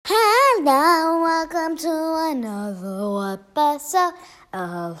Now welcome to another episode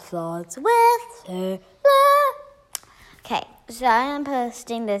of Thoughts with Taylor. Okay, so I am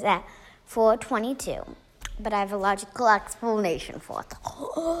posting this at 4:22, but I have a logical explanation for it.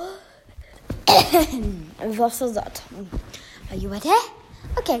 This is it. Are you ready?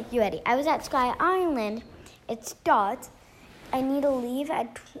 Okay, you ready? I was at Sky Island. It starts. I need to leave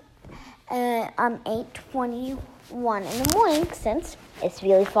at 8:21 in the morning since it's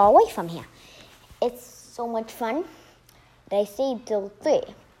really far away from here. It's so much fun that I stayed till 3.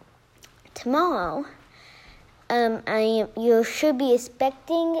 Tomorrow, you should be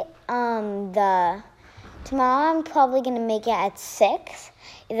expecting tomorrow I'm probably going to make it at 6,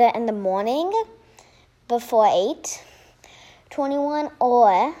 either in the morning before 8:21,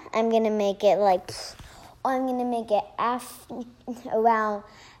 or I'm going to make it around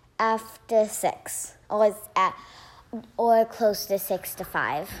after 6, or close to 6 to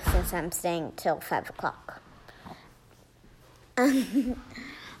 5, since I'm staying till 5 o'clock.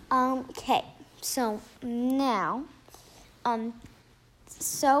 Okay, so now,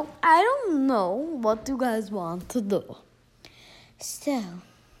 so I don't know what you guys want to do. So,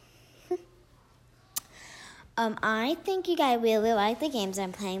 I think you guys really like the games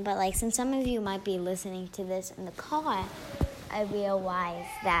I'm playing, but since some of you might be listening to this in the car, I realized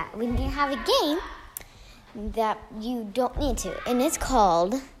that we need to have a game that you don't need to. And it's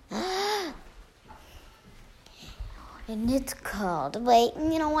called, wait,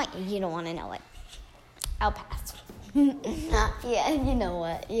 you know what? You don't want to know it. I'll pass. Yeah, you know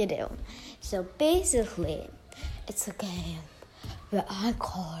what? You do. So basically, it's a game where I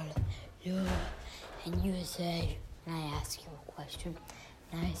call you and you say, and I ask you a question,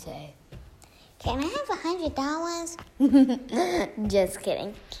 and I say, can I have $100? Just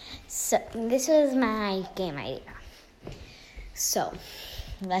kidding. So this was my game idea. So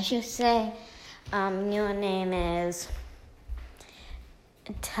let's just say your name is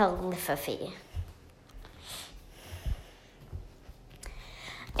Telepathy.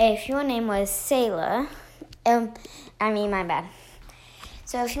 If your name was Sailor, my bad.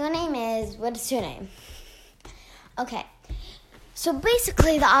 So if your name is, what's your name? Okay. So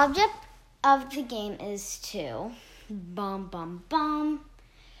basically the object of the game is to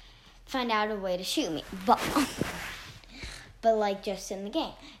find out a way to shoot me. But just in the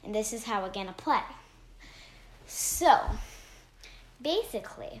game. And this is how we're gonna play. So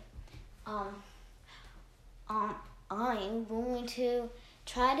basically, I'm going to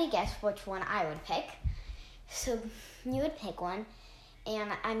try to guess which one I would pick. So you would pick one,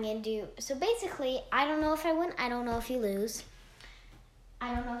 and I'm going to do, so basically, I don't know if I win, I don't know if you lose.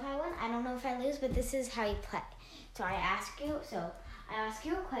 I don't know if I win, I don't know if I lose, but this is how you play. So I ask you a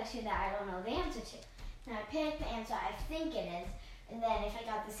question that I don't know the answer to. And I pick the answer I think it is, and then if I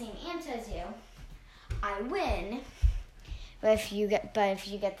got the same answer as you, I win. But if you get the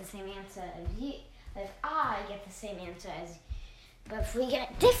same answer as you, if I get the same answer as, but if we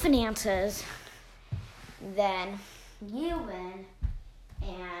get different answers, then you win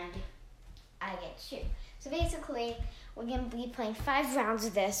and I get to shoot. So basically, we're going to be playing 5 rounds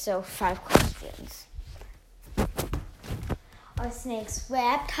of this, so 5 questions. Are snakes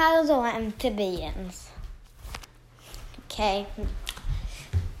reptiles or amphibians? Okay.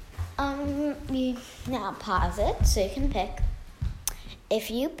 Now pause it so you can pick. If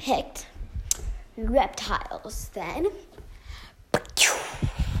you picked reptiles, then,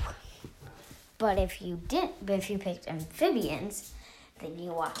 but if you picked amphibians, then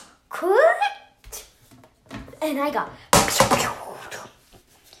you are correct. And I got.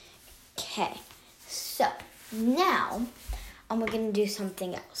 Okay, so now we're going to do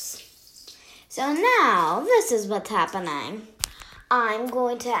something else. So now this is what's happening. I'm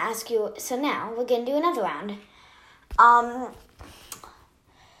going to ask you, so now we're going to do another round.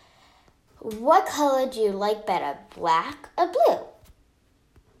 What color do you like better, black or blue?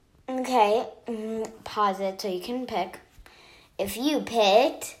 Okay, pause it so you can pick. If you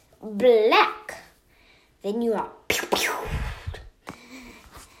picked black, then you are pew pew.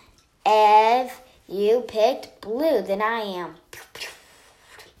 If you picked blue, then I am pew pew.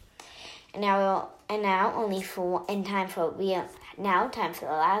 And now time for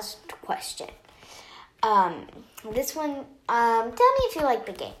the last question. This one, tell me if you like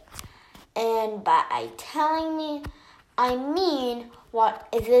the game. And by telling me, I mean what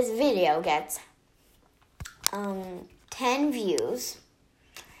if this video gets 10 views.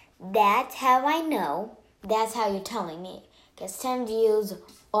 That's how I know. That's how you're telling me. Gets 10 views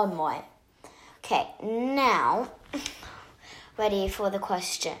or more. Okay, now ready for the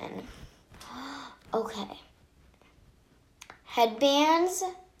question. Okay. Headbands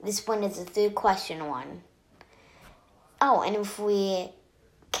This one is a 3-question one. Oh, and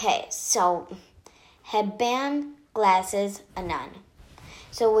okay, so headband, glasses, a nun.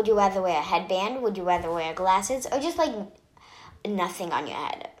 So would you rather wear a headband? Would you rather wear glasses? Or just like nothing on your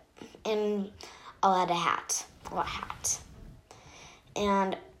head? And I'll add a hat. Or a hat.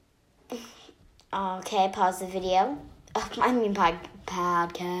 And, okay, pause the video.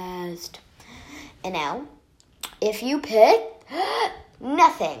 Podcast. And now, if you pick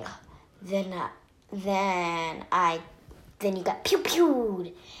nothing, then you got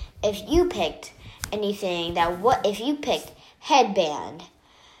pew-pewed. If you picked anything if you picked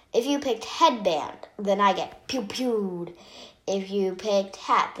headband, then I get pew-pewed. If you picked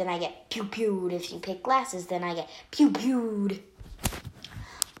hat, then I get pew-pewed. If you picked glasses, then I get pew-pewed.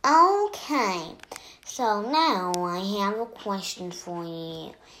 Okay, so now I have a question for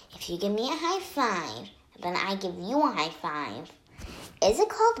you. If you give me a high five, then I give you a high five. Is it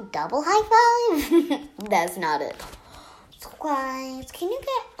called double high five? That's not it. So guys, can you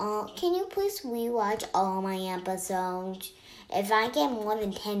please rewatch all my episodes? If I get more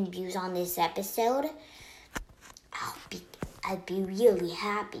than 10 views on this episode, I'd be really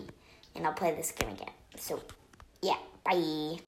happy. And I'll play this game again. So, yeah, bye.